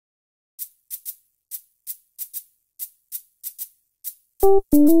There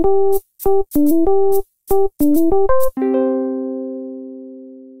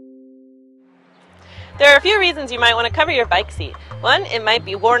are a few reasons you might want to cover your bike seat. One, it might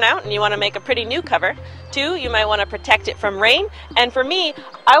be worn out and you want to make a pretty new cover. Two, you might want to protect it from rain. And for me,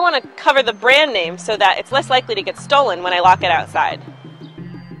 I want to cover the brand name so that it's less likely to get stolen when I lock it outside.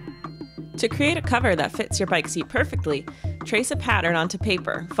 To create a cover that fits your bike seat perfectly, trace a pattern onto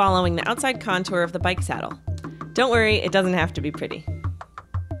paper, following the outside contour of the bike saddle. Don't worry, it doesn't have to be pretty.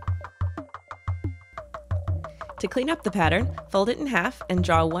 To clean up the pattern, fold it in half and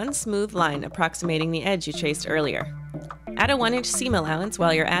draw one smooth line approximating the edge you traced earlier. Add a 1-inch seam allowance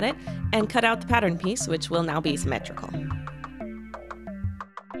while you're at it, and cut out the pattern piece, which will now be symmetrical.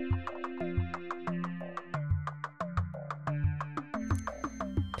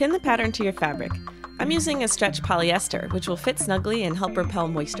 Pin the pattern to your fabric. I'm using a stretch polyester, which will fit snugly and help repel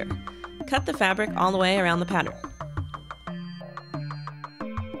moisture. Cut the fabric all the way around the pattern.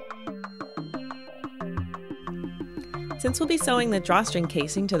 Since we'll be sewing the drawstring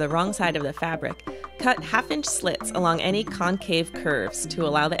casing to the wrong side of the fabric, cut 1/2-inch slits along any concave curves to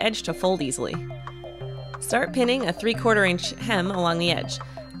allow the edge to fold easily. Start pinning a 3/4-inch hem along the edge.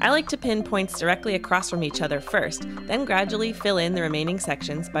 I like to pin points directly across from each other first, then gradually fill in the remaining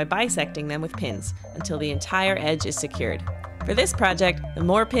sections by bisecting them with pins until the entire edge is secured. For this project, the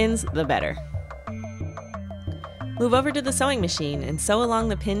more pins, the better. Move over to the sewing machine and sew along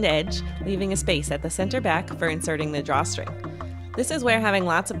the pinned edge, leaving a space at the center back for inserting the drawstring. This is where having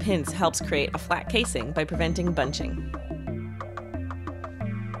lots of pins helps create a flat casing by preventing bunching.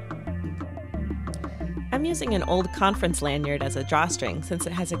 I'm using an old conference lanyard as a drawstring since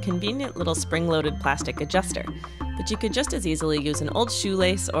it has a convenient little spring-loaded plastic adjuster, but you could just as easily use an old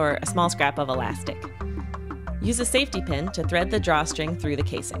shoelace or a small scrap of elastic. Use a safety pin to thread the drawstring through the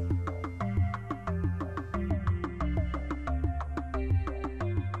casing.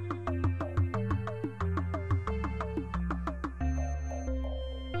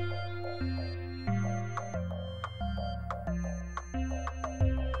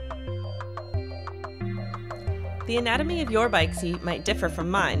 The anatomy of your bike seat might differ from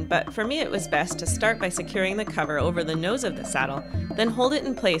mine, but for me it was best to start by securing the cover over the nose of the saddle, then hold it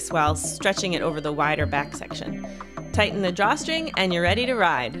in place while stretching it over the wider back section. Tighten the drawstring and you're ready to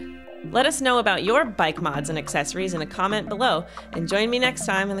ride. Let us know about your bike mods and accessories in a comment below, and join me next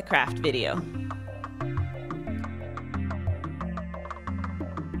time in the craft video.